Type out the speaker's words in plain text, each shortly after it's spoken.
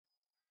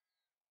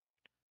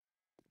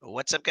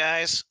What's up,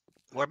 guys?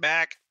 We're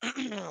back.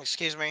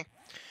 Excuse me.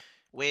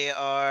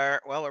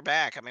 We're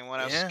back. I mean, what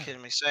else Yeah.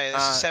 can we say?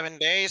 This is Uh, 7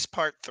 days,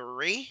 part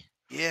three.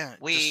 yeah,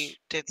 We just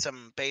did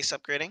some base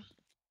upgrading.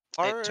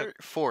 It took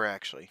part four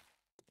actually.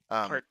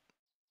 Um, part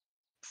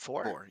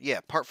four. four. Yeah,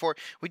 part four.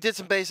 We did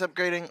some base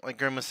upgrading, like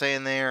Grim was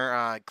saying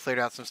there. Cleared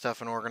out some stuff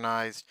and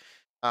organized.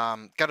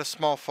 Got a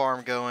small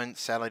farm going.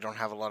 Sadly, don't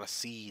have a lot of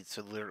seeds,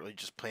 so literally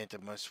just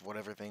planted most of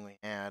everything we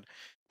had.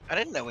 I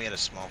didn't know we had a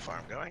small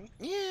farm going.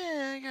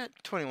 Yeah, I got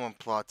 21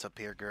 plots up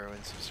here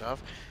growing some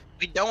stuff.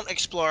 We don't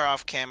explore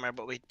off camera,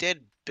 but we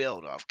did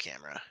build off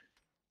camera,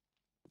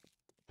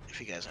 if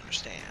you guys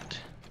understand.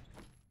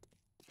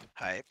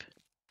 Hype.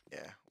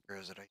 Yeah, where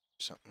is it? I hear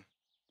something.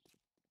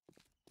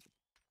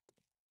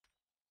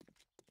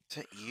 Is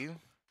that you?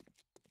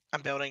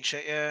 I'm building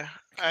shit, yeah.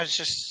 I was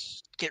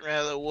just getting rid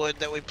of the wood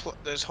that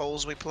those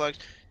holes we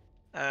plugged.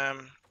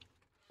 Um,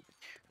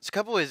 There's a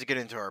couple ways to get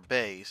into our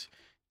base.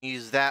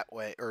 Use that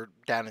way, or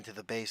down into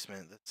the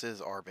basement. This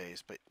is our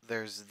base, but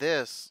there's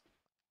this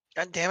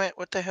God damn it,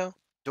 what the hell?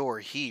 door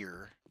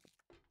here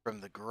from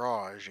the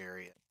garage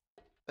area.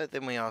 But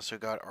then we also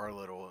got our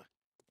little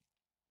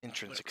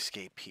entrance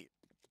escape here.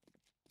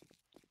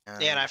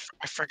 Yeah, and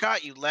I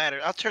forgot you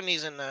ladder. I'll turn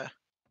these into.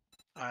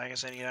 I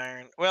guess I need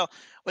iron. Well,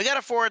 we got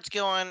a forge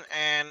going,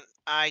 and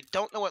I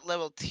don't know what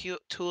level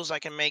tools I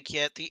can make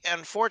yet. The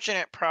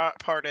unfortunate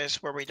part is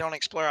where we don't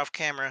explore off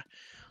camera.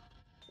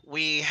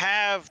 We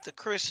have the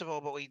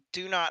crucible, but we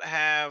do not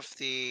have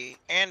the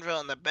anvil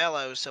and the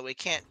bellows, so we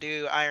can't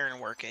do iron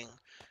working.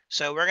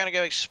 So we're gonna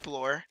go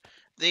explore.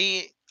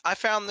 I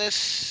found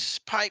this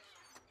pipe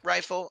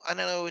rifle. I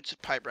know it's a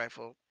pipe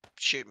rifle.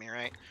 Shoot me,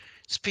 right?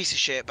 It's a piece of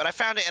shit, but I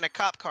found it in a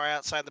cop car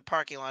outside the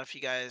parking lot. If you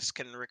guys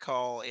can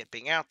recall it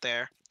being out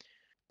there.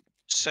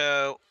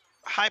 So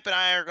Hype and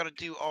I are going to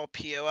do all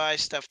POI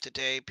stuff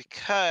today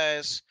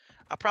because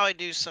I'll probably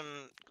do some.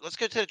 Let's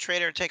go to the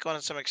trader and take on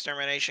some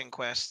extermination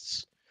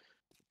quests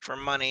for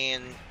money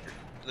and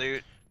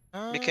loot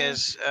uh,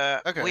 because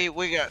okay.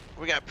 we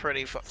got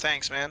pretty far.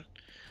 Thanks, man.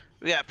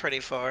 We got pretty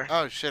far.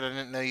 Oh shit! I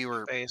didn't know you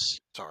were. Base.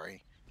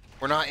 Sorry,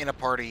 we're not in a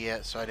party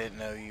yet, so I didn't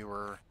know you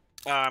were.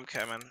 Oh, I'm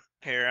coming.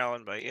 Here, I'll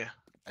invite you.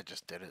 I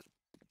just did it.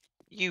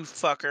 You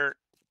fucker.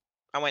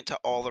 I went to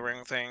all the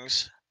ring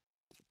things.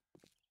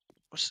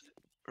 What's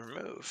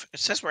remove? It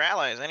says we're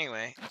allies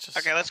anyway. Just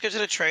Okay, let's go to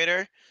the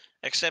trader.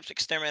 Accept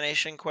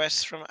extermination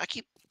quests from. I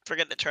keep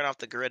forgetting to turn off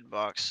the grid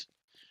box.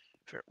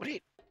 What do you?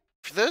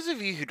 for those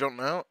of you who don't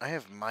know, I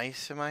have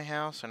mice in my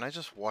house, and I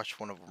just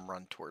watched one of them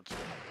run towards me.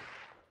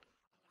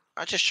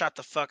 I just shot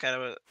the fuck out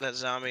of that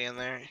zombie in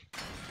there.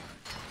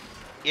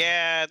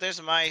 Yeah,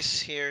 there's mice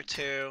here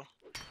too.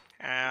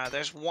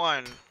 There's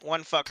one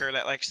fucker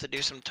that likes to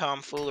do some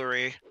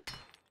tomfoolery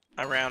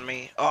around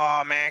me.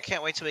 Oh man, I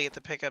can't wait till we get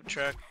the pickup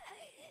truck.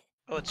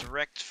 Oh, it's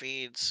wrecked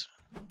feeds.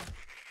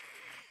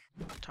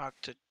 Talk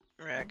to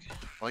wreck.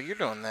 While you're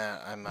doing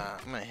that, I'm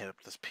gonna hit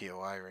up this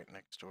POI right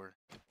next door.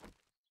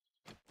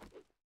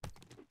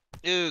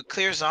 Dude,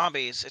 clear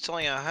zombies. It's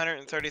only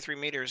 133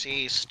 meters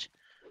east.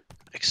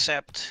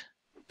 Except,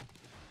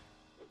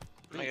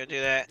 I'm gonna go do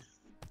that.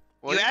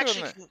 While You you're doing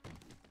actually that, can,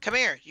 come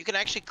here. You can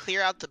actually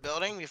clear out the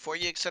building before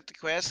you accept the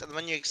quest, and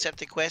when you accept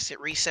the quest, it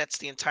resets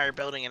the entire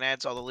building and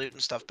adds all the loot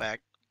and stuff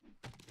back.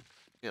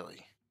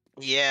 really.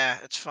 Yeah,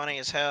 it's funny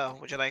as hell.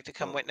 Would you like to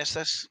come Oh, witness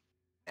this?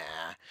 nah.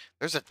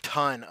 There's a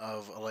ton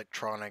of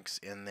electronics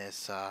in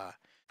this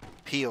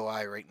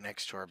POI right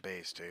next to our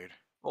base, dude.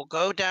 We'll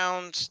go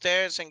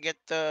downstairs and get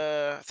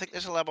the. I think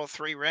there's a level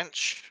 3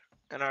 wrench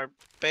in our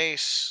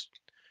base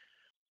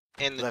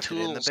in the Left it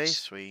in the base tools.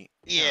 suite.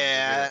 Yeah, go get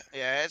Yeah, it.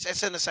 yeah,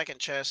 it's in the second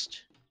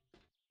chest.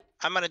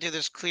 I'm gonna do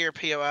this clear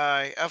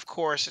POI. Of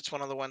course, it's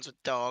one of the ones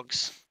with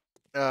dogs.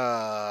 You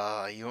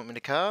want me to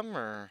come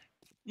or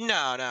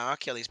No, no, I'll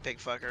kill these pig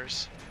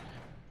fuckers.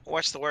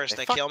 What's the worst?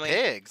 they They fuck kill me?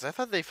 pigs? I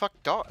thought they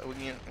fucked dog.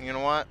 You know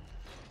what?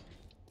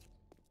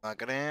 Not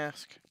gonna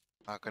ask.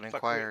 Not gonna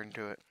Fuck me. inquire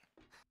into it.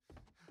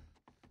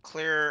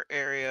 Clear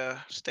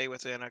area. Stay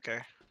within. Okay.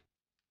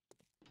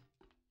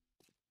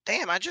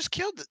 Damn, I just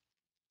killed it.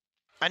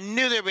 I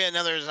knew there'd be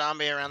another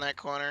zombie around that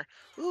corner.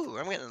 Ooh,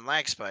 I'm getting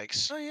lag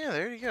spikes. Oh yeah,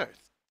 there you go.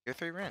 Tier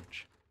 3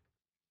 wrench.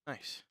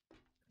 Nice.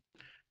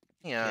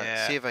 Yeah,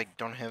 Yeah, see if I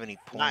don't have any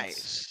points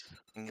nice.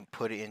 and can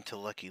put it into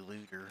Lucky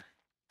Looter.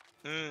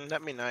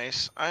 That'd be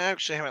nice. I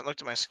actually haven't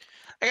looked at my.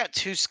 I got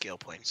 2 skill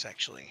points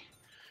actually.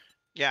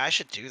 Yeah, I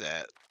should do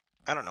that.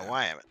 I don't know Yeah.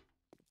 why I haven't.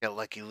 Got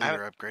Lucky I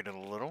haven't. Looter upgraded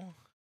a little.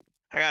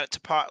 I got it to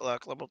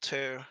potluck level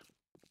 2.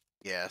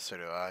 Yeah, so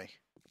do I.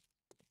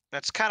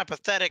 That's kind of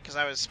pathetic because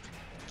I was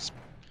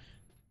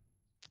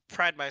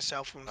pride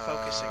myself on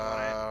focusing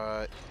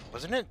on it.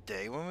 Wasn't it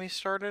day when we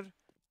started?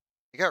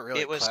 It got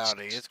really It was.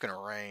 cloudy. It's gonna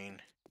rain.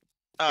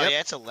 Oh Yep. yeah,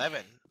 it's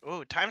 11.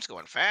 Ooh, time's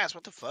going fast.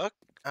 What the fuck?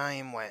 I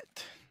am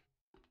wet.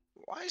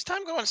 Why is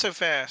time going so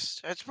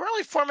fast? We're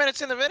only 4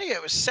 minutes in the video.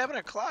 It was 7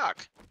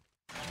 o'clock.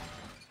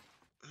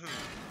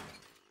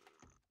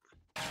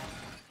 I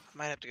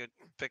might have to go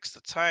fix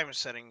the time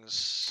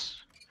settings.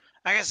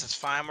 I guess it's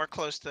fine. We're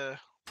close to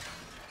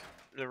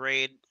the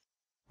raid.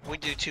 We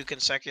do 2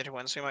 consecutive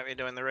ones. We might be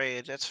doing the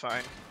raid. That's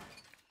fine.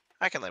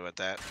 I can live with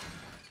that.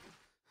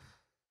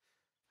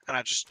 And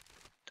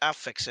I'll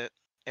fix it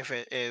if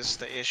it is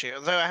the issue.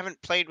 Although I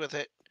haven't played with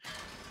it,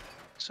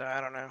 so I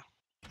don't know.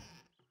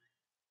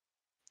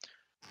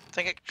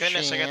 Thank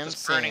goodness I got Shan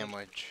this burning.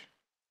 sandwich.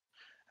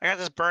 I got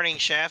this burning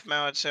shaft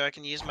mode, so I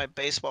can use my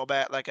baseball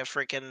bat like a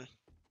freaking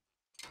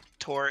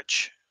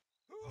torch.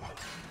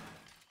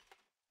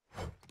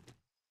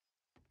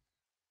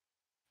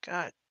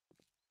 God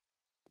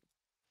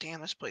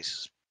damn, this place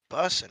is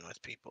bussing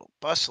with people.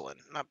 Bustling,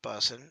 not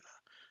bussing.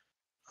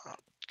 Oh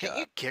Can't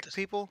you God. kick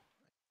people?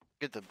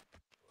 Get the.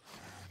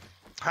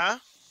 Huh?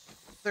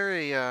 Is there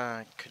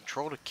a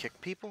control to kick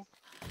people?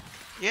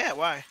 Yeah,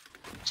 why?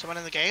 Someone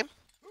in the game?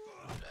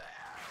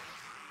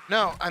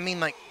 No, I mean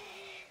like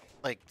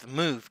the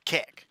move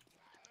kick.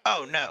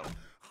 Oh no.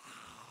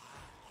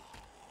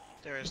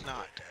 There is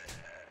not.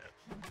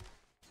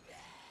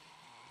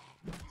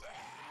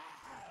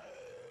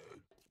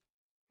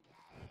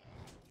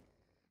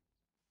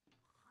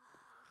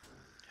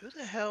 Who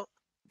the hell?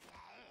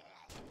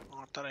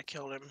 Oh, I thought I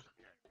killed him.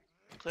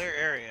 Clear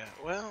area.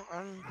 Well,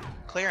 I'm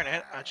clearing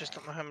it. I just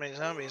don't know how many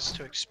zombies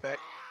to expect.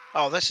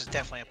 Oh, this is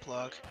definitely a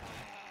plug.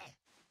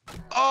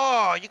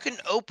 Oh, you can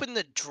open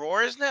the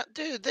drawers now?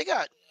 Dude, they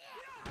got...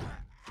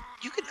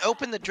 You can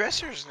open the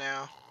dressers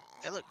now.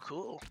 They look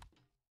cool.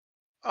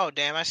 Oh,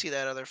 damn, I see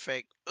that other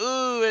fake.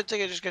 Ooh, I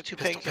think I just got 2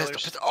 Pistol, pistol,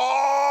 painkillers. pistol.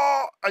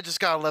 Oh! I just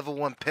got a level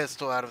 1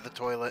 pistol out of the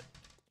toilet.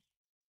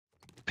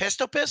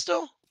 Pistol,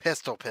 pistol?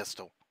 Pistol,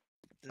 pistol.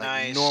 Like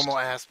Nice. normal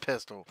ass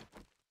pistol.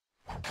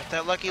 Got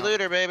that lucky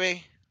looter,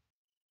 baby.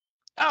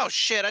 Oh,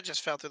 shit, I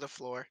just fell through the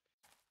floor.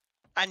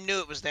 I knew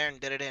it was there and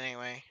did it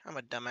anyway. I'm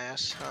a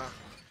dumbass, huh?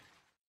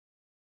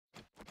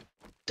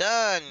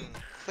 Done.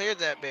 Cleared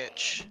that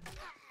bitch.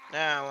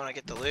 Now I want to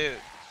get the loot.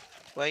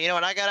 Well, you know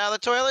what I got out of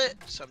the toilet?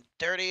 Some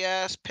dirty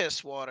ass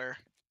piss water.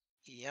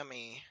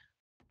 Yummy.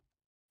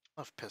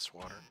 Love piss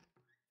water.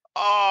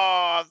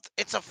 Oh,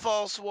 it's a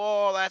false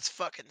wall. That's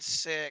fucking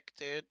sick,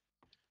 dude.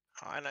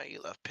 Oh, I know you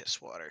love piss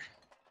water.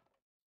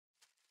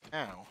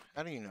 How?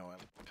 How do you know I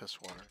love piss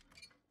water?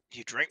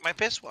 You drink my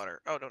piss water.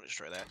 Oh, don't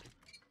destroy that.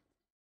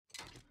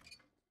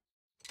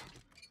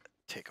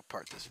 Take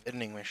apart this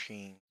vending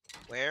machine.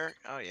 Where?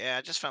 Oh, yeah,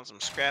 I just found some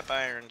scrap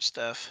iron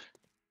stuff.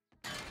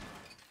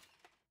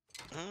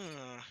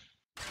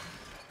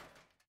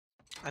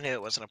 I knew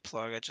it wasn't a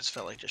plug. I just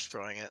felt like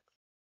destroying it.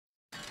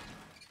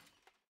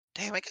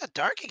 Damn, it got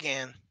dark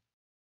again.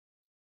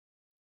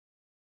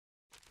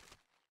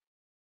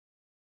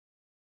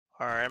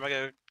 Alright, I'm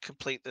gonna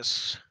complete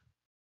this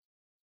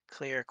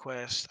clear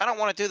quest. I don't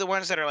want to do the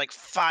ones that are like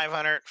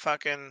 500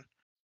 fucking...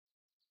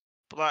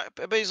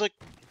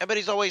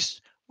 Everybody's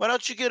always, why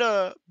don't you get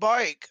a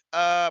bike?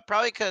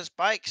 Probably because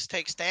bikes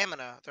take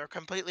stamina. They're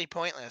completely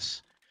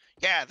pointless.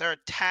 Yeah, they're a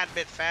tad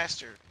bit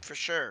faster, for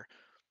sure.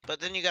 But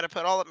then you gotta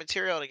put all the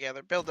material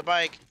together, build the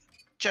bike,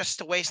 just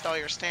to waste all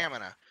your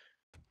stamina.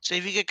 So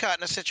if you get caught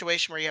in a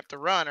situation where you have to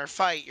run or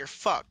fight, you're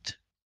fucked.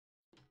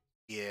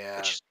 Yeah.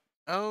 Which is,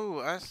 Oh,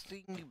 I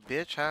see you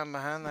bitch hiding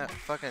behind that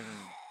fucking...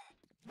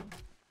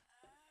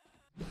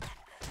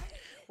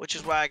 which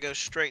is why I go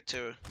straight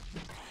to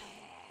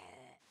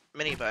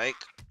mini bike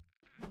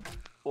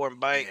or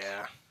bike.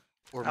 Yeah.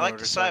 Or I like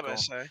the side by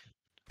motorcycle. side.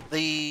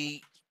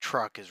 The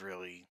truck is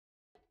really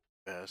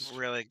best.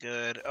 Really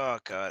good. Oh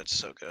god, it's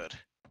so good.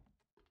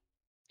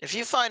 If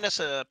you find us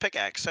a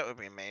pickaxe, that would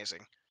be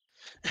amazing.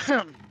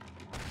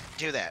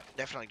 Do that.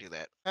 Definitely do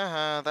that.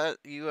 That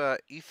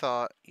you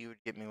thought you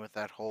would get me with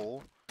that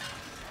hole.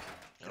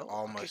 You Oh,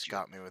 almost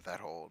got me with that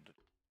hole.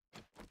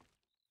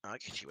 I'll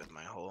get you with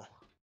my hole.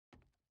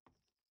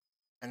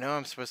 I know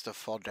I'm supposed to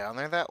fall down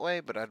there that way,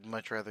 but I'd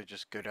much rather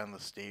just go down the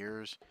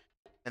stairs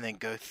and then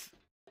go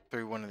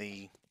through one of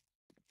the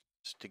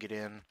just to get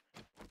in.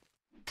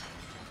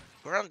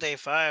 We're on day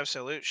 5,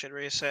 so loot should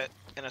reset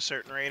in a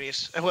certain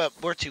radius. Well,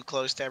 we're too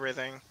close to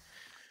everything.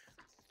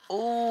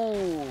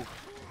 Ooh.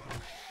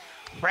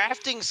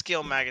 Crafting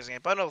skill magazine.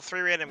 Bundle of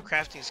 3 random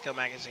crafting skill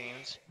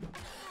magazines.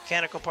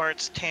 Mechanical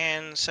parts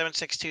 10,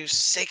 762,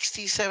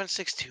 60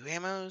 762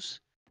 ammos.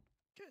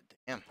 God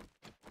damn.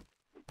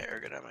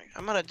 Ergonomic.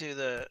 I'm gonna do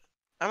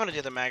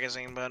the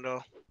magazine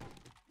bundle.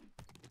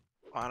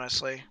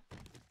 Honestly.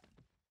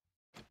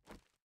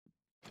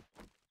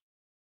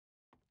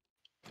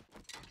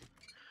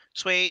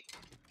 Sweet.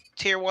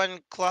 Tier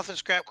 1 cloth and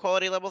scrap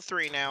quality level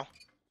 3 now.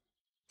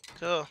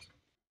 Cool.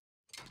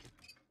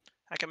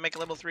 I can make a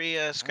level 3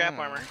 scrap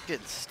armor.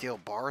 Getting steel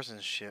bars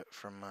and shit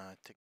from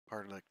Take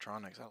Apart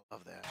Electronics. I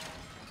love that.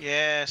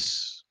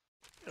 Yes.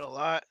 Did a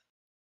lot.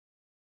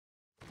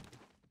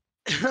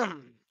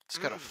 It's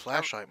got a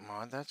flashlight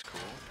mod. That's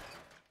cool.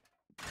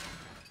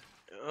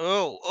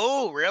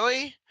 Oh,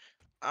 really?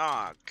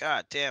 Oh,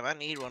 god damn, I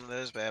need one of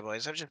those bad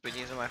boys. I've just been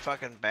using my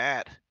fucking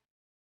bat.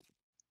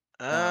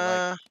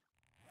 Yeah,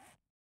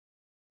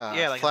 like a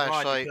mod you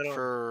flashlight put on.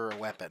 for a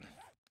weapon.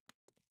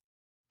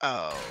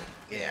 Oh,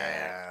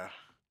 Yeah.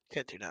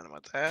 Can't do nothing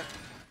with that.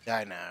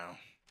 I know.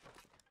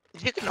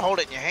 You can hold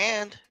it in your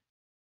hand.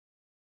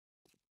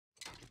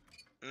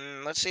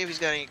 Let's see if he's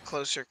got any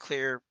closer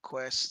clear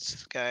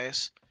quests,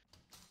 guys.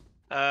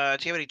 Do you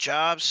have any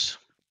jobs?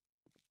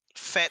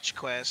 Fetch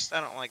quest.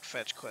 I don't like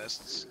fetch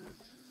quests.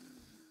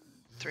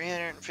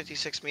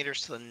 356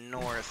 meters to the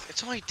north.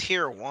 It's only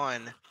tier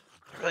 1.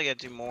 I really gotta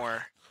do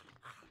more.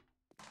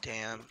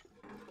 Damn.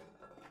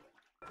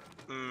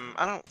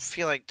 I don't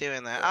feel like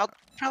doing that. I'll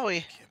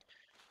probably...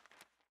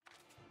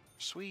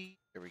 Sweet.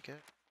 There we go.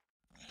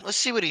 Let's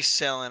see what he's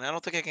selling. I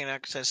don't think I can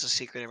access the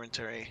secret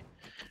inventory.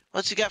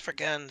 What's he got for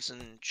guns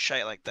and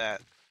shit like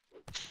that?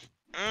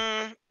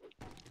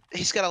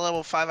 He's got a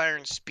level 5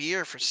 iron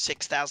spear for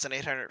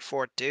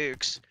 6,804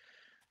 dukes.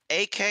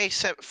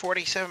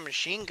 AK-47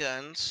 machine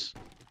guns.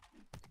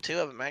 2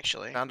 of them,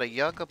 actually. Found a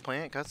yucca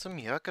plant. Got some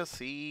yucca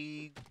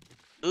seed.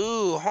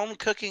 Ooh, home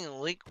cooking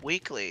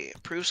weekly.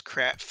 Improves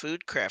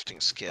food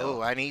crafting skill.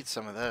 Oh, I need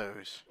some of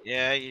those.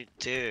 Yeah, you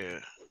do.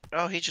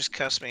 Oh, he just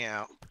cussed me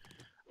out.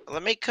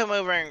 Let me come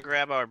over and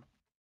grab our...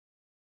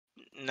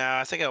 No,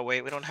 I think I'll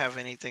wait. We don't have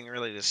anything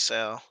really to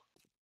sell.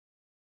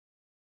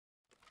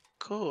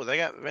 Cool, they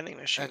got vending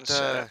machines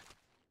set up.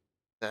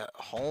 That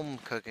home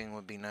cooking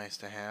would be nice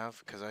to have,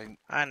 because I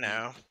need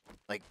know.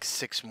 like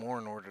 6 more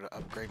in order to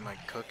upgrade my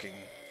cooking.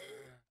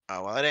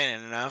 Oh, well, it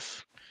ain't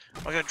enough.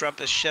 I'm gonna drop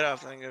this shit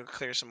off and then go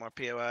clear some more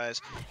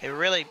POIs. It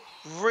really,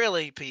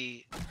 really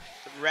be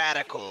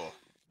radical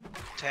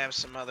to have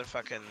some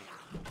motherfucking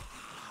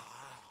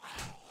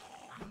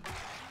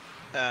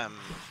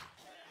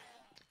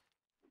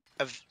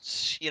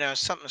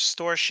something to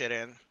store shit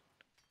in.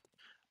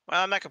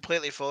 Well, I'm not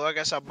completely full. I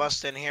guess I'll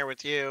bust in here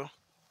with you.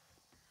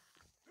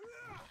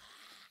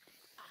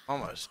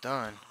 Almost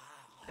done.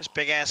 This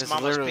big ass This is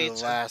mama's literally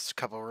pizza. the last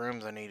couple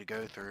rooms I need to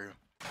go through.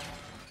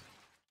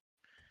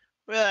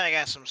 Well, I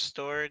got some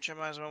storage. I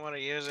might as well want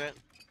to use it.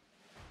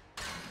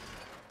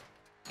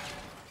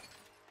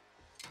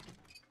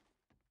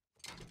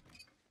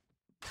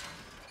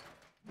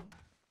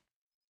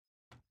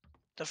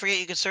 Don't forget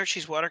you can search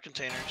these water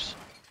containers.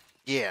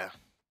 Yeah.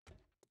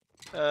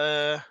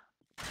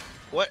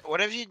 What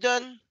have you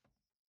done?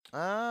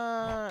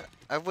 I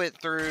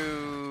went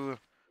through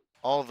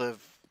all the...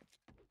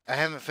 I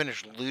haven't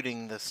finished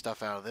looting the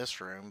stuff out of this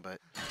room,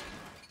 but...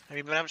 Have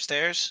you been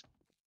upstairs?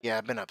 Yeah,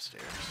 I've been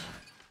upstairs.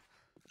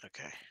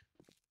 Okay.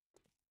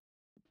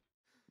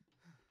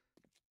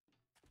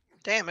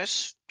 Damn,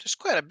 there's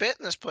quite a bit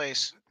in this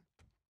place.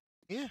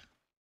 Yeah.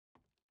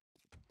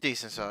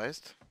 Decent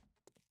sized.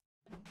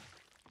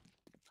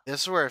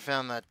 This is where I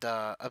found that,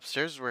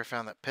 upstairs is where I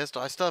found that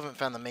pistol. I still haven't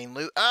found the main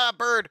loot. Ah,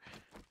 bird!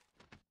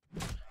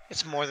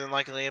 It's more than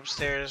likely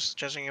upstairs,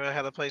 judging by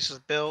how the place is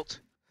built.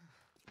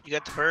 You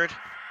got the bird?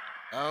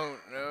 Oh,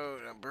 no,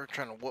 that bird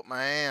trying to whoop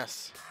my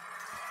ass.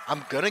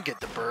 I'm gonna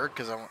get the bird,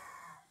 because I want...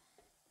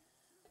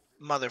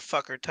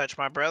 Motherfucker, touch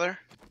my brother.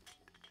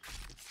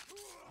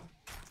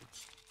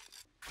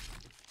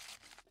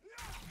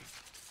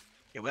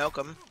 You're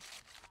welcome.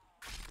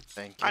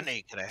 Thank you. I knew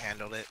you could have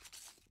handled it.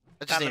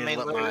 I just Found the need to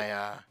main let loot. my,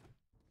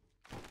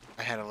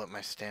 I had to let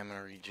my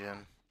stamina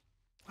regen.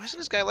 Why isn't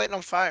this guy lighting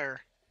on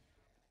fire?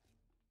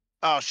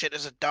 Oh shit,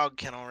 there's a dog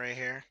kennel right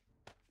here.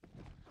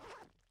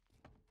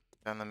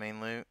 Found the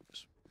main loot.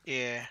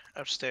 Yeah,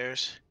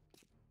 upstairs.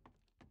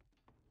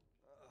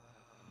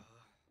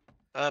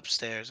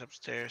 Upstairs.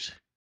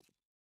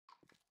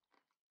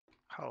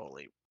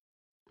 Holy.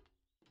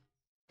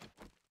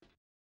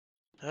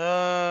 Some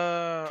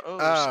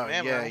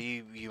ammo. Yeah,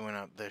 you went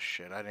up this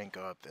shit. I didn't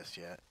go up this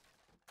yet.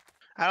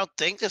 I don't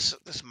think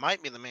this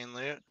might be the main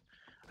loot.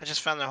 I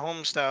just found the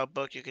home style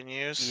book you can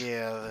use.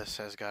 Yeah, this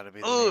has got to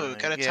be the main Ooh, loot.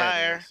 got a Yeah,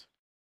 tire. it is.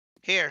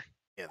 Here.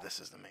 Yeah, this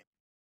is the main.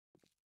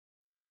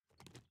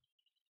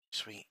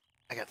 Sweet.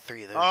 I got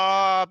 3 of those.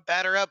 Oh,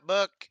 batter up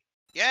book.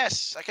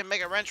 Yes, I can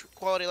make a wrench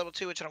quality level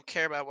 2, which I don't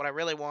care about. What I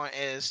really want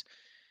is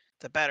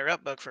the batter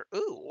up book for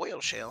oil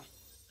shale.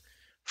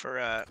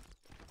 For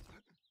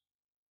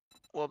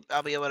well,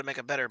 I'll be able to make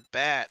a better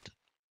bat.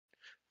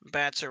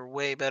 Bats are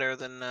way better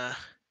than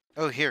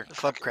Oh, here, the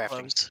club fucking crafting.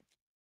 clubs.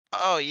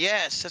 Oh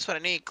yes, that's what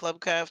I need. Club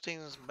crafting,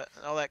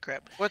 all that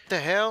crap. What the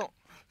hell?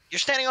 You're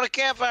standing on a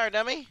campfire,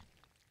 dummy.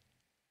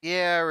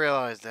 Yeah, I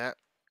realized that.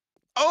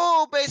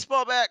 Oh,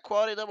 baseball bat,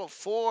 quality level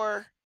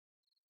 4.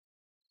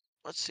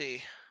 Let's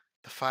see.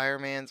 The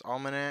Fireman's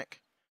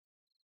Almanac.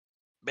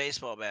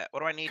 Baseball bat.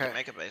 What do I need to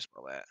make a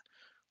baseball bat?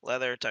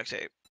 Leather, duct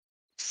tape,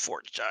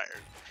 forged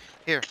iron.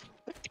 Here,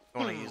 you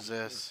want to use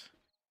this?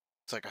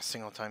 It's like a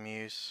single time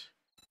use.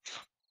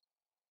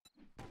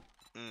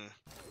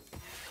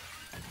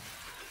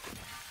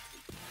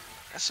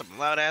 That's some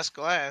loud ass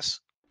glass.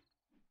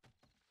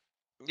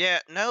 Yeah,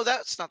 no,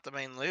 that's not the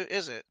main loot,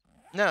 is it?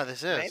 No,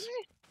 this is. Maybe?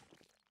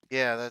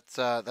 Yeah, that's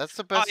the best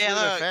loot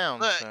I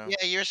found. Look, So.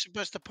 yeah, you're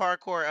supposed to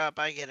parkour up.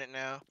 I get it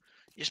now.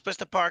 You're supposed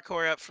to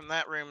parkour up from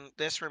that room,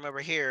 this room over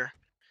here,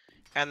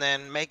 and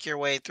then make your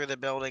way through the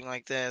building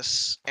like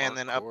this, and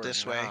then up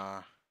this way.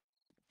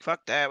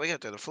 Fuck that. We go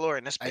through the floor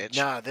in this bitch.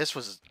 Nah, this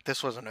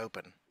wasn't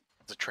open.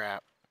 It's a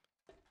trap.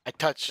 I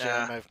touched it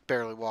and I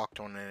barely walked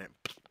on it.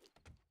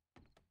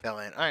 fell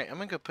in. Alright, I'm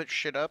gonna go put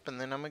shit up and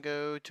then I'm gonna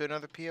go to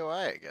another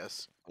POI, I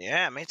guess.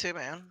 Yeah, me too,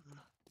 man.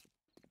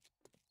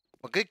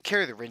 Well, good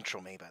carry the wrench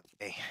on me, by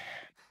the way.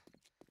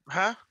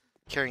 Huh?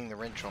 Carrying the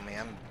wrench on me,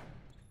 I'm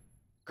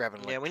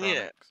grabbing Yeah, we need it.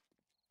 electronics.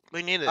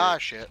 We need it. Ah,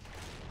 shit.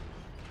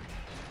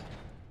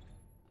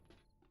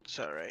 It's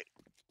alright.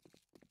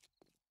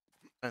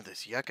 Oh,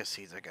 this yucca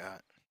seeds I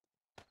got.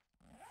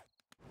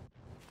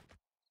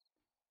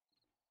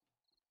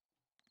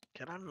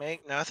 Can I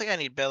make? No, I think I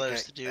need bellows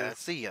Okay, to do.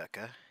 that's the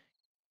yucca.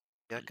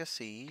 Yucca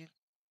seed.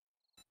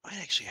 I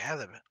actually have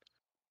them.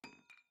 Do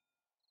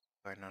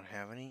I not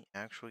have any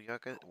actual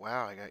yucca?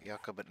 Wow, I got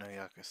yucca, but no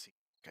yucca seed.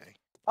 Okay.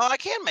 Oh, I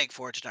can make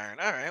forged iron.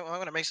 All right, well, I'm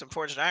gonna make some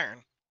forged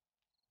iron.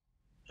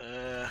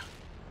 I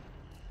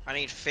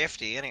need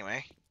 50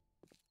 anyway.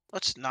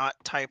 Let's not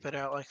type it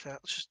out like that.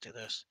 Let's just do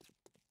this.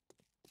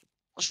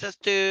 Let's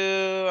just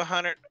do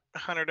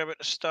 100 of it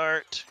to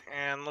start,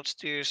 and let's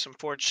do some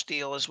forged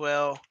steel as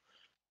well.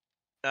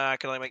 I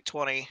can only make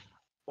 20,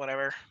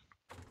 whatever.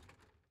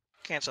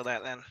 Cancel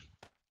that then.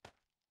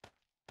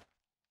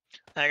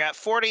 I got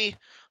 50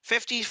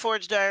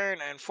 forged iron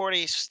and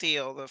 40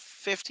 steel. The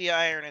 50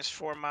 iron is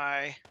for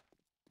my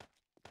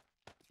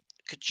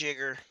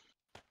kajigger.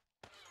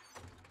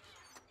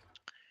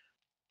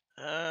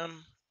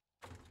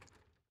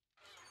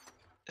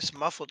 This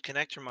muffled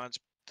connector mod's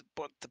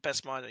the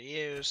best mod to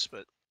use,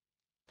 but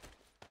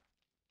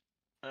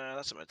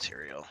that's a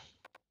material.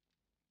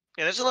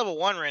 Yeah, there's a level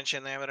 1 wrench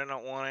in there, but I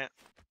don't want it.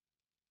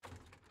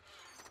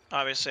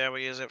 Obviously, I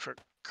would use it for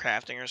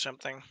crafting or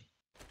something.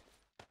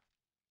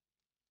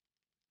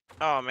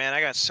 Oh man,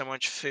 I got so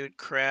much food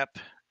crap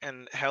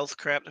and health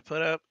crap to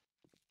put up.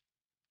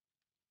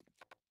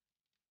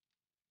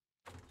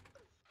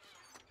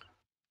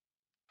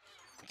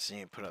 So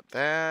you put up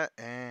that,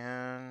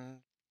 and...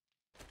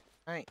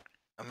 Alright,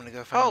 I'm gonna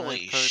go find another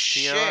Holy POI.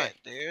 shit,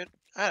 dude.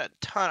 I had a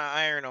ton of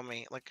iron on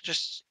me. Like,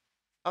 just...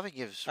 Coffee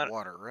gives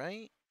water,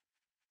 right?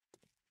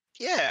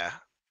 Yeah.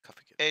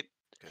 Coffee gives It,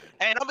 good.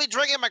 and I'll be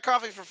drinking my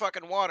coffee for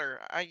fucking water.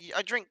 I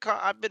drink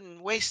I've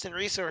been wasting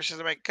resources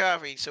to make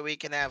coffee so we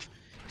can have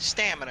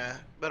stamina,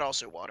 but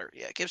also water.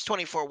 Yeah, it gives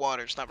 24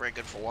 water. It's not very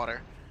good for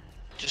water.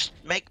 Just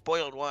make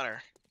boiled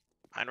water.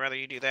 I'd rather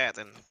you do that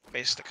than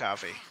waste the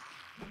coffee.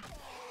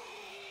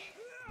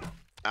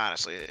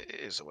 Honestly, it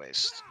is a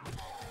waste.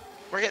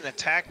 We're getting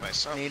attacked by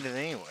something. Need it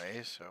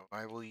anyway, so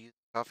I will use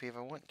coffee if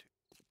I want to.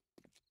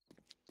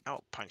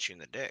 I'll punch you in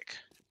the dick.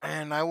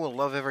 And I will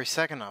love every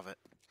second of it.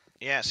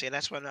 Yeah, see,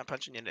 that's why I'm not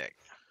punching your dick.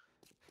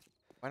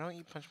 Why don't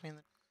you punch me in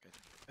the...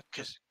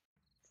 Just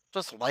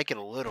like it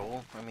a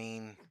little. I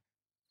mean...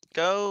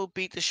 Go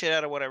beat the shit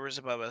out of whatever's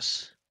above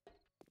us.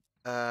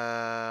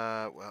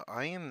 Well,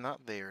 I am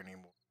not there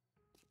anymore.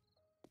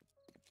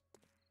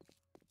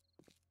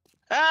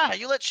 Ah,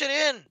 you let shit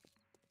in!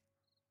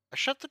 I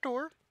shut the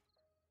door.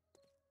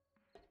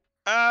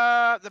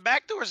 The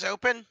back door's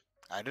open.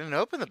 I didn't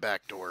open the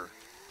back door.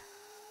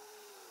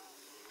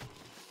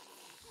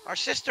 Our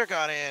sister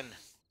got in.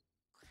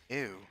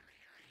 Ew.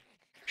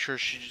 Sure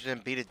she just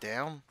didn't beat it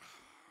down?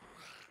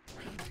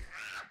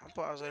 I'm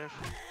positive.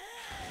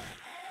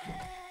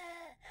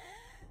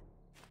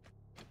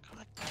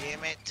 God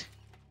damn it.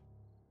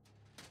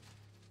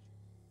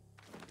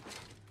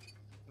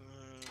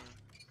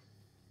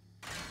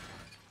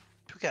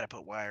 We gotta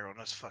put wire on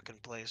this fucking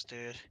place,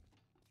 dude.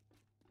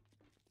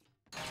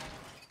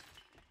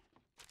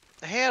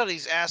 The hell,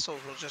 these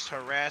assholes will just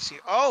harass you.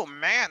 Oh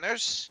man,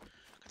 there's...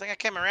 I think I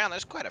came around.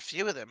 There's quite a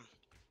few of them.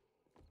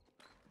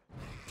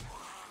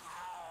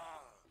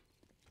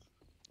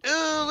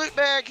 Ooh, loot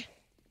bag.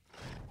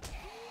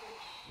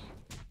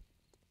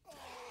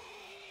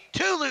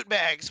 2 loot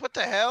bags. What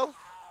the hell?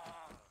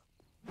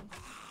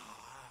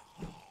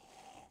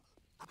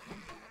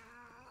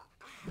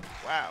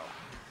 Wow.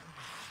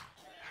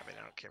 I mean,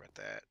 I don't care about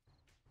that.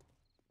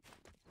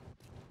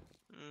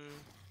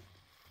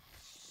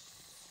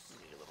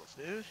 Need a little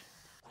food.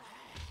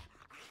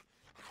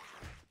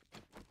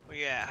 Oh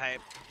yeah,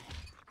 hype.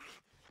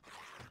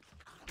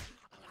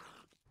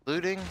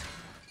 Looting?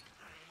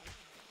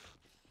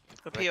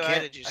 What POI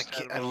did you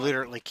start? I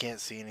literally can't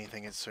see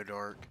anything. It's so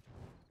dark.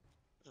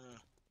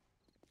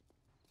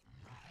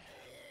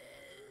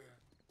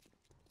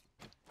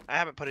 I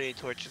haven't put any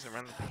torches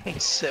around the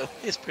place, so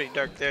it's pretty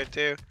dark there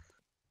too.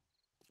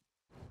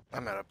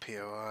 I'm at a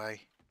POI.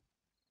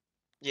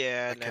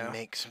 Yeah, I can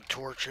make some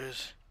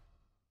torches.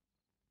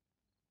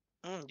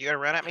 You gonna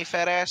run at me,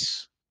 fat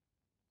ass?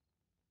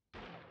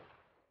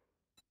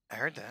 I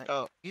heard that.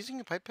 Oh.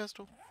 Using a pipe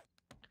pistol?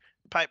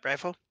 Pipe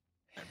rifle?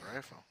 Pipe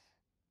rifle.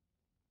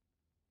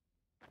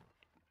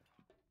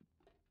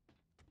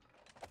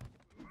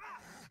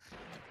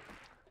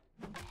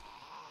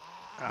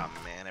 Oh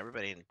man,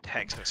 everybody in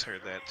Texas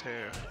heard that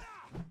too.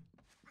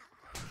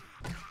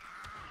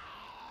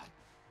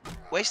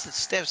 Wasted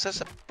stiffs, that's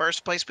the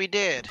first place we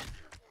did.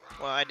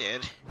 Well, I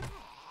did.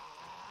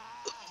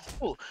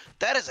 Ooh,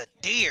 that is a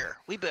deer.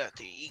 We better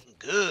be eating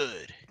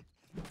good.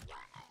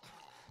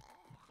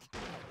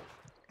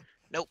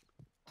 Nope.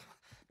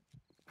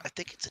 I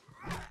think it's a...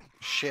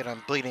 shit,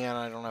 I'm bleeding out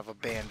and I don't have a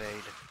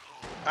band-aid.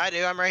 I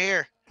do. I'm right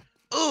here.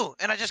 Ooh,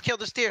 and I just killed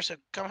this deer, so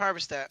come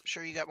harvest that. I'm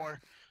sure you got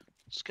more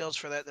skills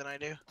for that than I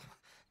do.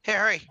 Here,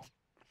 hurry.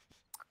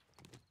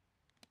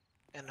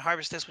 And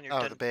harvest this when you're Oh,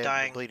 done the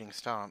dying. bleeding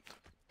stopped.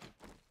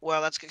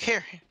 Well, that's good.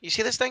 Here, you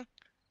see this thing?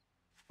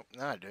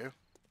 No, I do.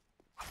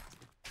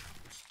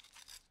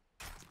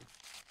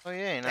 Oh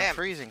yeah, you're not Damn.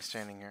 freezing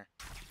standing here.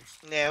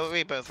 Yeah,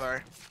 we both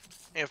are.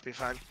 It'll be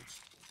fine.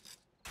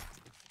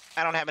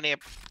 I don't have any,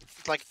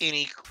 like,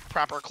 any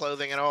proper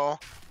clothing at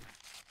all.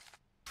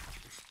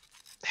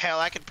 Hell,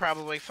 I could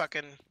probably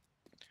fucking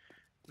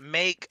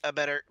make a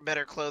better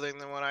clothing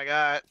than what I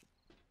got.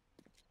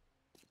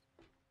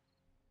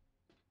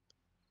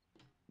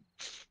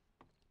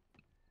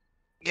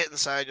 Get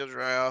inside, you'll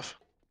dry off.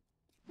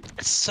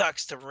 It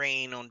sucks to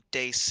rain on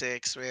day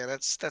 6, man.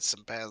 That's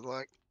some bad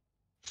luck.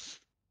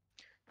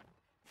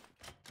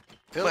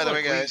 Feels By the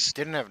like way, we guys.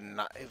 didn't have.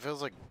 It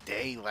feels like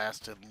day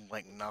lasted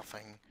like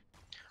nothing.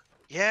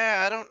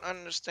 Yeah, I don't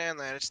understand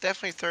that. It's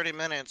definitely 30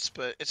 minutes,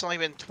 but it's only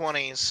been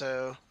 20,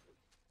 so.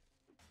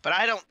 But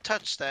I don't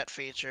touch that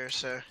feature,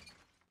 so.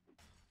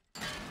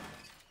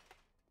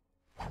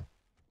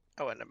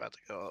 I wasn't about to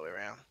go all the way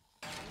around.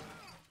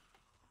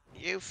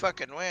 You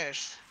fucking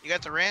wish. You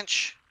got the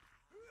wrench?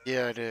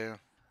 Yeah, I do.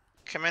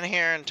 Come in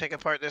here and take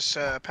apart this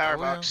power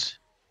box.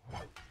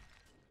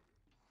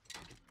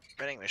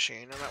 Vending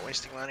machine. I'm not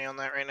wasting money on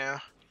that right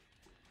now.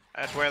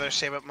 I'd rather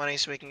save up money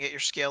so we can get your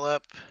skill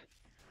up.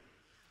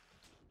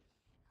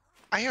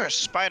 I hear a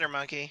spider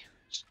monkey.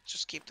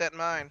 Just keep that in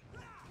mind.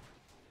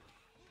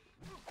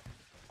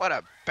 What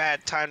a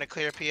bad time to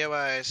clear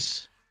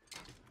POIs.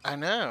 I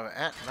know,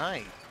 at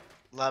night.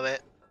 Love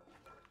it.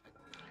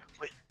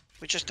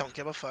 We just don't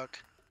give a fuck.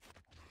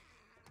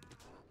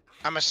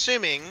 I'm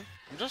assuming...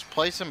 I'm just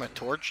placing my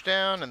torch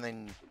down and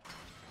then...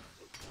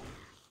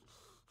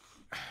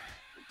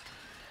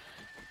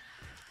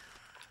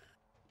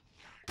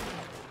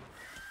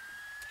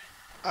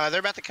 they're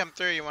about to come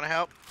through. You want to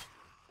help?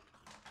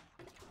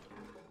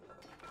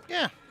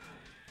 Yeah.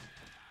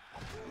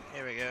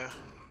 Here we go.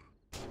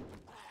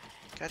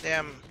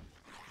 Goddamn.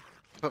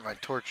 Put my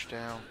torch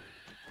down.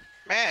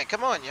 Man,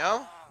 come on,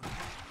 yo.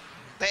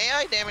 The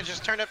AI damage has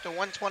turned up to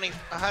 120,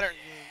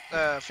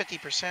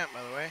 150%,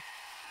 by the way.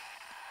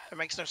 It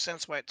makes no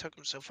sense why it took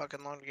them so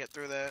fucking long to get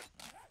through that.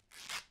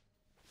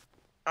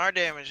 Our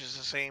damage is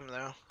the same,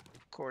 though.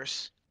 Of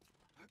course.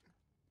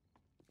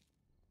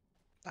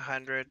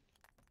 100.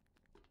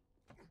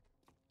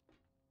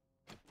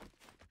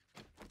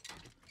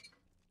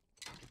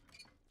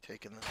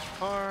 Taking this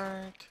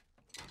apart.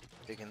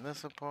 Taking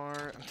this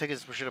apart. I'm taking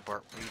this shit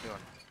apart. What are you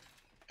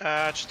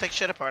doing? Just take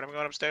shit apart. I'm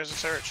going upstairs and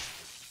search.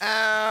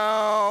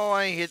 Ow!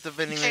 I hit the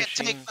vending You can't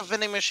machine. take the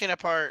vending machine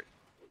apart.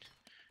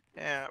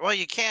 Yeah, well,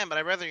 you can, but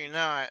I'd rather you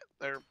not.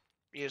 They're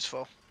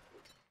useful.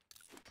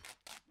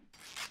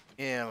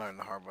 Yeah, I learned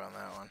the hard way on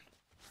that one.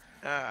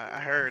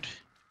 I heard.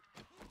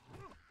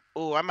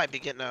 Ooh, I might be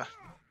getting a...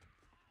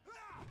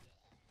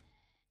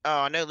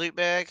 Oh, no loot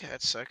bag?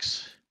 That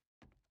sucks.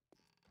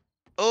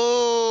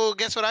 Oh,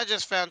 guess what I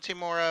just found 2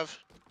 more of?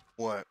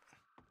 What?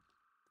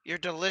 Your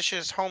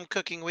delicious home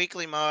cooking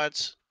weekly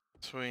mods.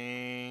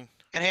 Sweet.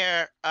 And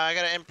here, I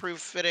got an improved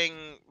fitting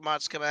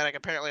mod schematic.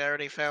 Apparently, I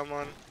already found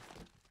one.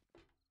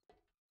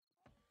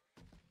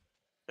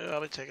 Ooh, I'll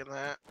be taking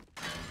that.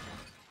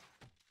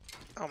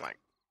 Oh my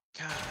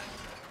god.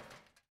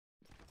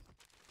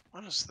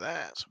 What is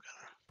that? Some kind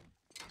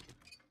of...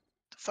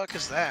 The fuck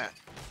is that?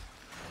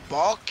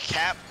 Ball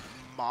cap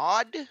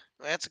mod?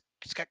 It's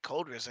got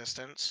cold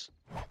resistance.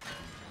 I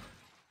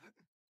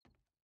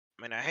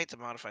mean, I hate to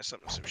modify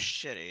something so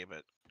shitty,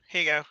 but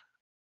here you go.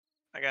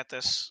 I got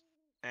this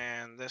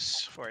and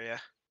this for you.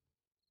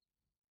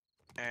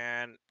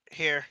 And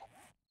here.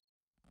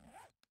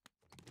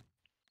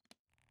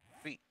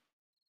 Sweet.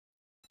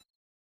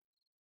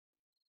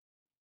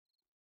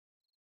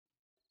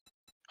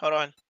 Hold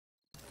on.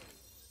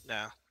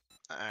 No.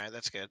 Alright,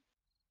 that's good.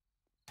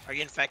 Are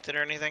you infected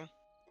or anything?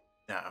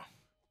 No.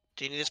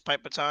 Do you need this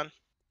pipe baton?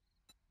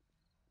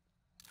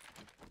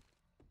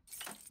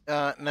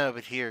 No,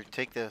 but here,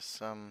 take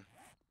this,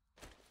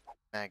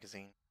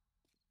 magazine.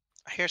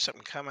 I hear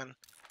something coming.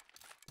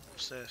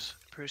 What's this?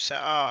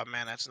 Oh,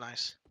 man, that's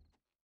nice.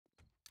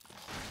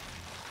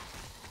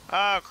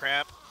 Oh,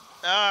 crap.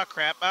 Oh,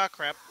 crap. Oh,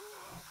 crap.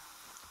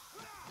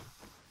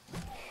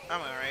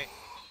 I'm alright.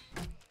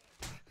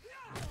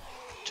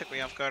 Took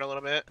me off guard a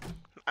little bit.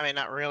 I mean,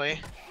 not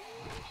really.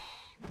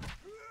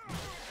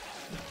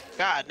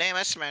 God damn,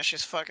 I smashed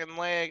his fucking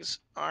legs,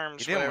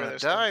 arms, You didn't whatever. want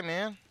to die,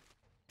 man.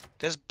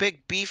 This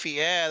big beefy,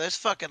 yeah, this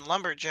fucking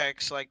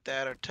lumberjacks like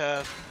that are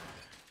tough.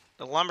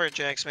 The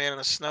lumberjacks, man, in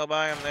the snow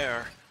biome, they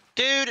are.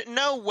 Dude,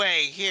 no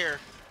way, here.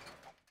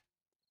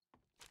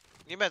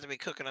 You about to be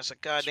cooking us a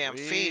goddamn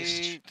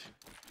feast.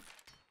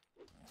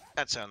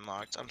 That's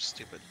unlocked, I'm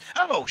stupid.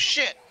 Oh,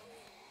 shit!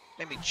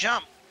 Made me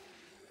jump.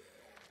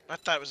 I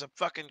thought it was a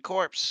fucking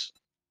corpse.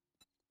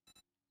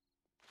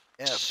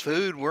 Yeah,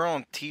 food,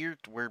 we're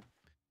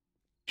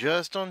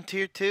just on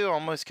tier 2,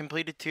 almost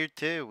completed tier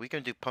 2. We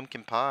can do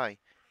pumpkin pie.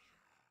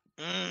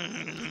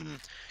 Mm.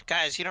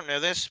 Guys, you don't know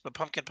this, but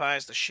pumpkin pie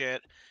is the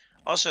shit.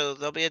 Also,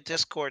 there'll be a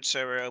Discord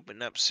server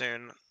opened up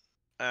soon.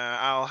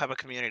 I'll have a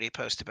community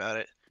post about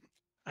it.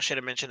 I should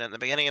have mentioned it in the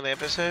beginning of the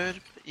episode,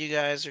 but you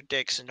guys are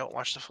dicks and don't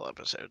watch the full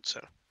episode,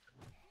 so.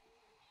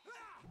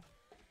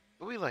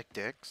 We like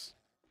dicks.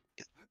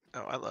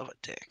 Oh, I love a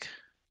dick.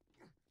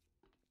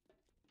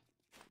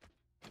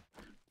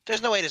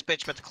 There's no way this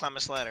bitch meant to climb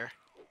this ladder.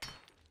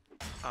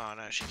 Oh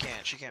no, she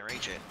can't. She can't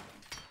reach it.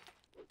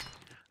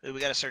 Ooh, we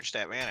gotta search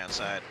that van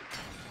outside.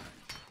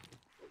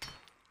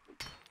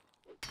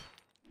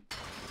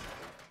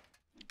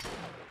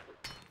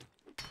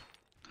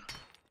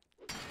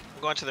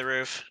 I'm going to the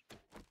roof.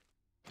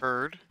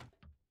 Heard.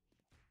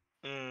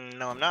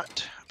 No, I'm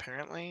not.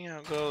 Apparently,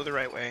 I'll go the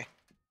right way.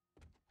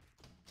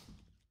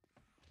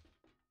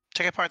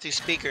 Take apart these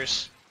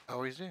speakers.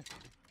 Always do.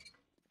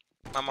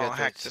 I'm Got gonna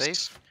hack that this.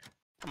 safe?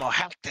 I'm gonna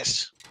hack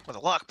this with a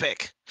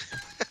lockpick.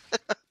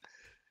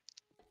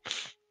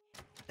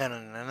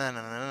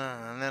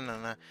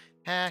 Na-na-na-na-na-na-na-na-na.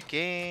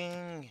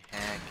 Hacking,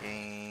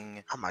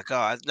 hacking. Oh my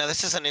god. No,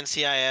 this isn't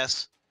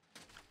NCIS.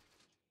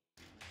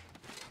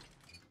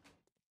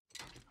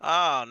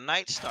 Oh,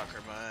 Night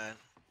Stalker mod.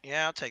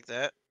 Yeah, I'll take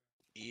that.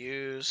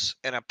 Use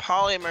and a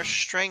polymer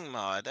string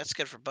mod. That's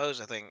good for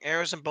bows, I think.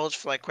 Arrows and bolts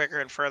fly quicker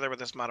and further with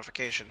this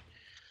modification.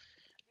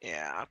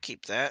 Yeah, I'll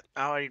keep that.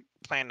 I already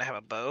plan to have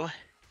a bow. I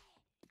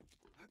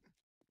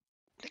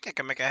think I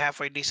can make a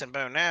halfway decent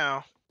bow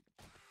now.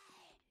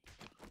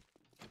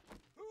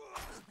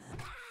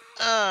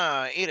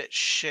 Eat it,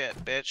 shit,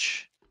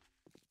 bitch.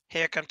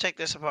 Here, come take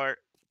this apart.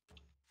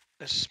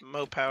 This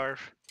Mo power.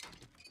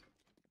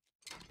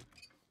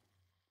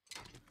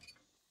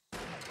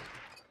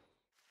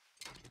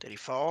 Did he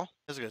fall?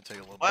 This is gonna take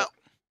a little Well,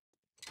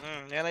 bit.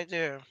 yeah, they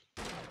do.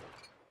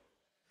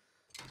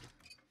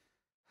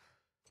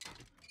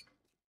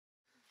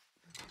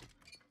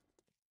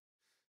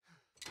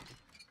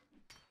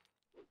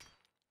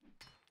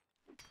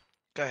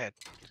 Go ahead.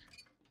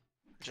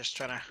 Just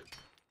trying to.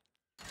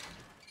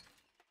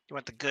 You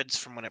want the goods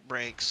from when it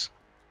breaks.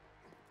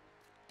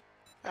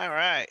 All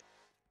right.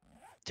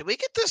 Did we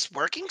get this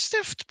working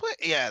stiff to play?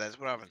 Yeah, that's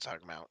what I've been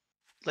talking about.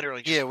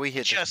 Literally, Yeah, we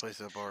hit this just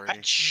place up I already.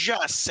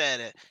 just said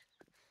it.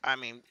 I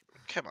mean,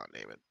 come on,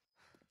 David.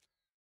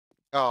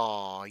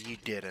 Oh, you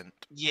didn't.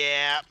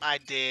 Yeah, I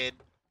did.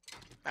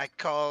 I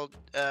called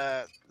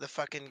the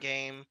fucking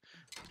game.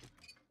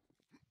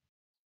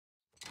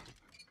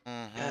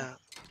 Mm-hmm. Yeah.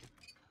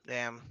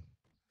 Damn.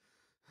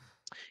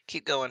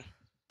 Keep going.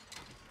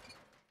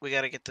 We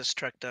gotta get this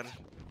truck done.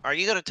 Are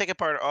you gonna take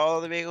apart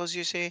all the vehicles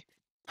you see?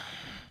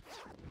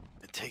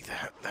 Take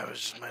that. That was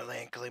just my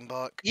land claim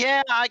buck.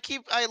 Yeah, I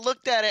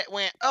looked at it,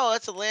 went, oh,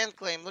 that's a land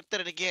claim. Looked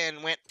at it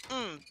again, went,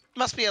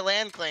 must be a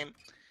land claim.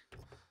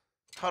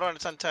 Hold on,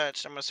 it's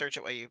untouched. I'm gonna search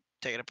it while you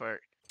take it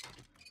apart.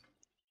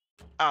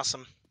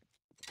 Awesome.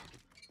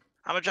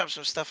 I'm gonna drop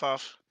some stuff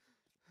off.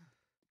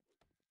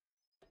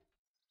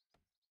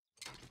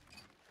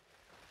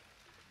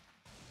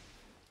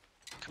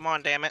 Come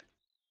on, damn it.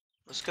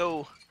 Let's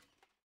go.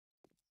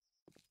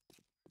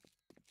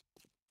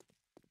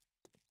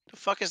 The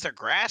fuck is there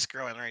grass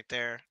growing right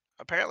there?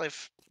 Apparently,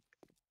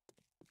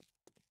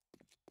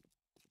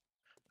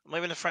 I'm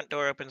leaving the front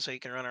door open so you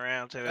can run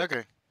around to it.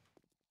 Okay.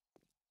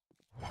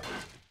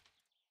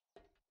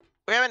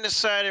 We haven't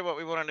decided what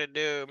we wanted to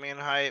do. Me and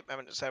Hype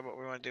haven't decided what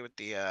we want to do with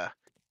the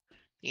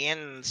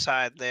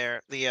inside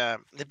there, the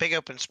big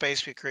open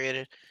space we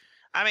created.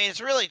 I mean,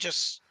 it's really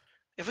just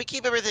if we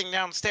keep everything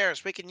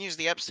downstairs, we can use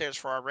the upstairs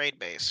for our raid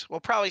base. We'll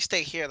probably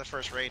stay here the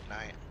first raid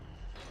night.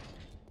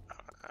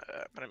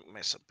 But I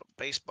mess up a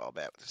baseball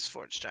bat with this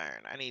forged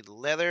iron. I need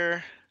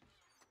leather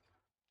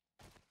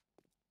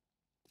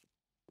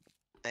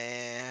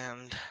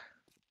and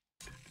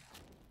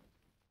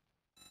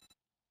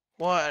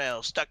what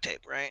else? Duct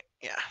tape, right?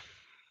 Yeah.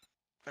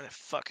 Where the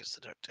fuck is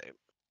the duct tape?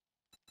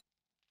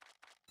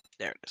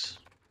 There it is.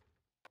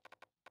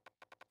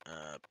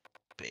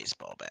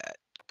 Baseball bat.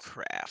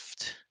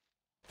 Craft.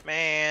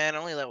 Man,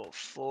 only level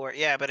 4.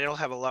 Yeah, but it'll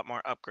have a lot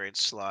more upgrade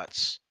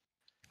slots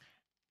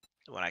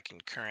than what I can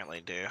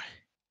currently do.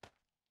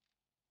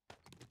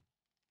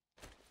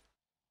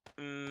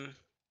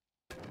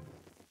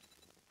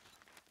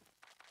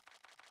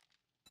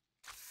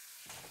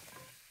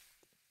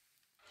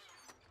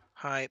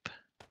 Hype.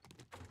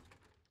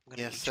 I'm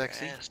gonna Yes, eat your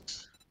sexy.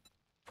 ass.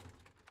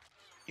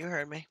 You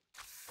heard me.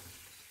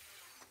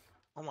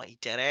 I'm gonna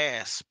eat that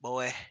ass,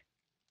 boy.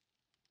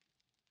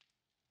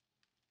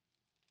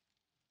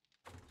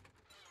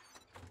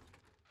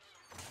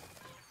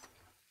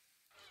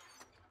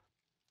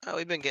 Oh,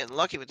 we've been getting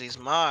lucky with these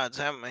mods,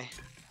 haven't we?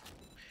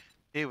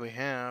 Here we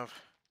have.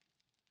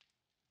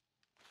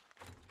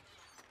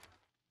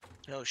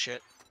 Oh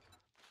shit.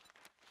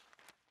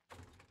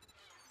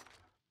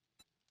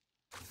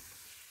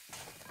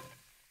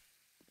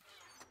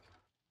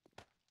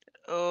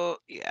 Oh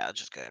yeah, I'll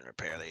just go ahead and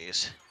repair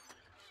these.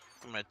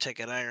 I'm gonna take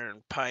an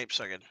iron pipe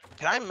so I can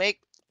I make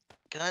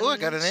guns? Oh, I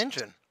got an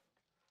engine.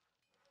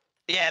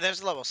 Yeah,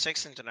 there's a level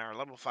 6 engine or a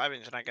level 5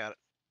 engine. I got it.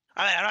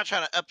 I mean, I'm not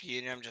trying to up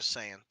you, I'm just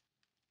saying.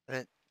 I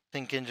didn't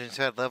think engines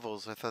had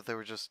levels. I thought they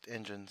were just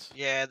engines.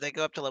 Yeah, they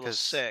go up to level Because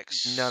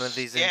 6. none of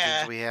these engines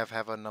Yeah. we have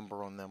a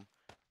number on them.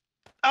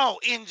 Oh,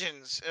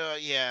 engines.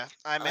 Yeah,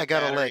 I I meant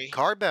got a lead battery.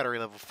 car battery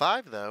level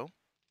 5 though.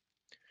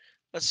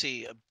 Let's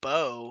see, a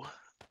bow. What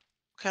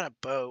kind of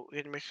bow?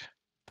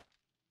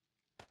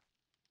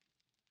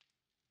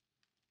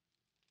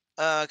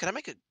 Can I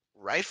make a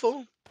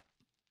rifle?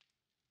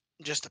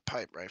 Just a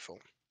pipe rifle.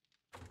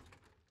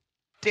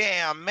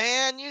 Damn,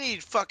 man, you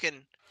need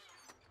fucking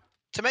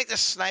to make the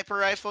sniper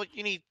rifle.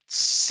 You need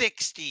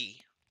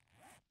 60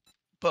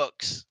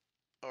 books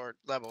or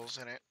levels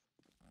in it.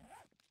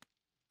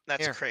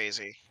 That's Here,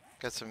 crazy.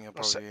 got something you'll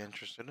What's probably that? be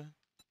interested in.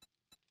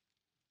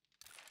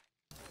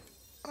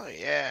 Oh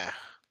yeah,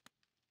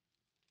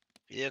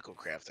 vehicle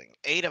crafting.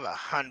 8 of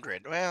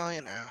 100. Well,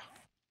 you know,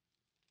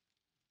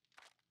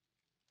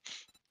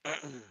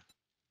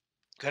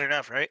 good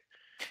enough, right?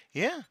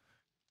 Yeah.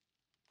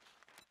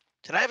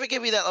 Did I ever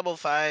give you that level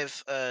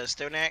 5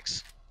 stone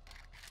axe?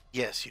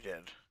 Yes, you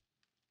did.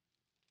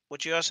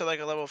 Would you also like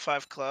a level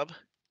 5 club?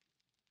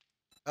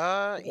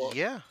 Or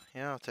Yeah.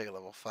 Yeah, I'll take a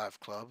level 5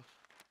 club.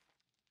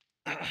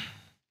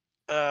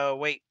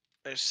 wait,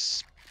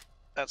 there's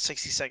about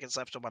 60 seconds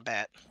left on my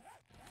bat.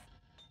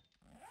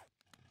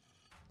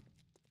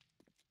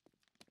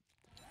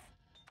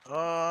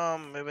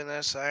 Moving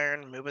this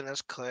iron, moving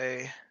this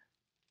clay.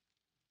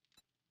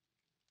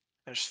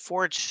 There's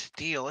forged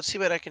steel. Let's see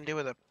what I can do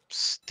with a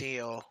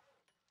steel.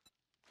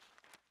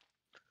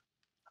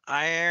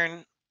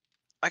 Iron.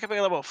 I can make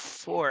a level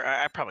 4.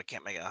 I probably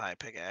can't make a high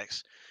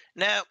pickaxe.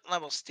 No,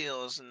 level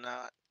steel is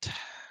not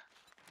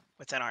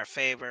within our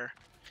favor.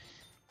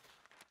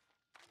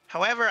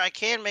 However, I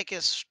can make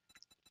a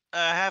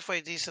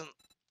halfway decent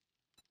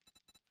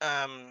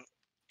um,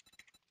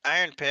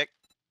 iron pick.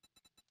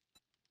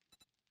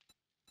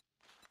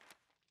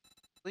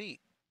 Sweet.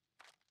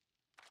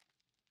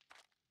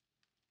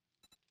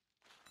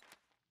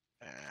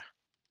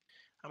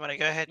 I'm gonna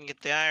go ahead and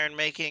get the iron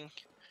making,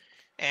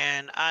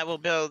 and I will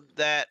build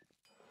that.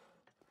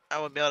 I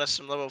will build us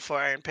some level 4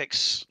 iron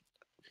picks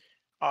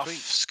off Sweet.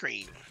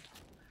 screen.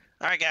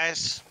 All right,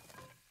 guys.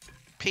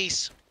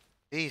 Peace.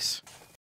 Peace.